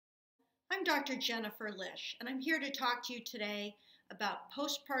I'm Dr. Jennifer Lish, and I'm here to talk to you today about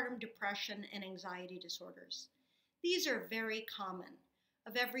postpartum depression and anxiety disorders. These are very common.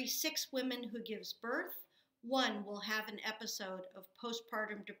 Of every 6 women who gives birth, 1 will have an episode of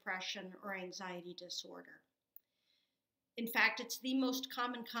postpartum depression or anxiety disorder. In fact, it's the most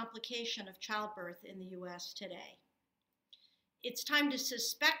common complication of childbirth in the U.S. today. It's time to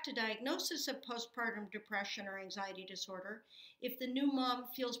suspect a diagnosis of postpartum depression or anxiety disorder if the new mom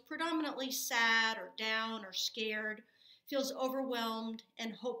feels predominantly sad or down or scared, feels overwhelmed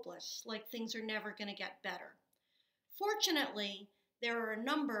and hopeless, like things are never going to get better. Fortunately, there are a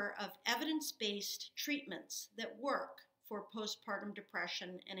number of evidence-based treatments that work for postpartum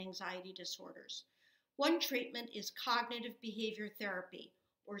depression and anxiety disorders. One treatment is cognitive behavior therapy,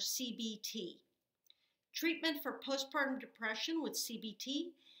 or CBT. Treatment for postpartum depression with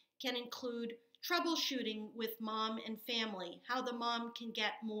CBT can include troubleshooting with mom and family, how the mom can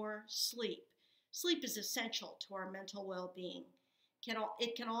get more sleep. Sleep is essential to our mental well-being.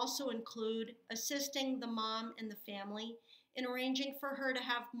 It can also include assisting the mom and the family in arranging for her to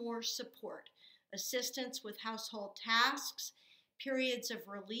have more support, assistance with household tasks, periods of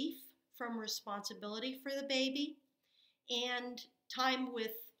relief from responsibility for the baby, and time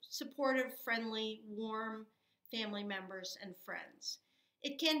with supportive, friendly, warm family members and friends.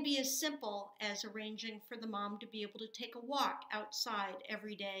 It can be as simple as arranging for the mom to be able to take a walk outside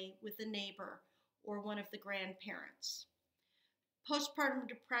every day with a neighbor or one of the grandparents. Postpartum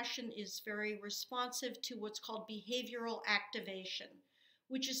depression is very responsive to what's called behavioral activation,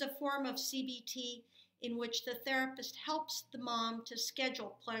 which is a form of CBT in which the therapist helps the mom to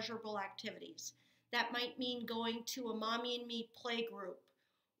schedule pleasurable activities. That might mean going to a mommy and me play group,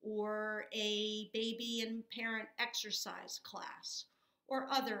 or a baby and parent exercise class, or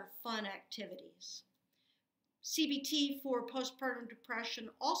other fun activities. CBT for postpartum depression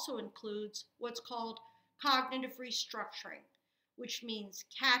also includes what's called cognitive restructuring, which means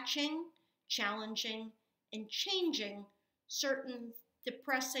catching, challenging, and changing certain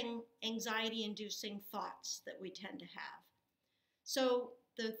depressing, anxiety-inducing thoughts that we tend to have. So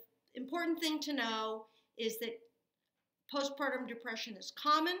the important thing to know is that postpartum depression is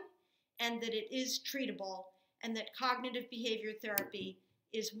common and that it is treatable, and that cognitive behavior therapy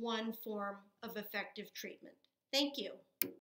is one form of effective treatment. Thank you.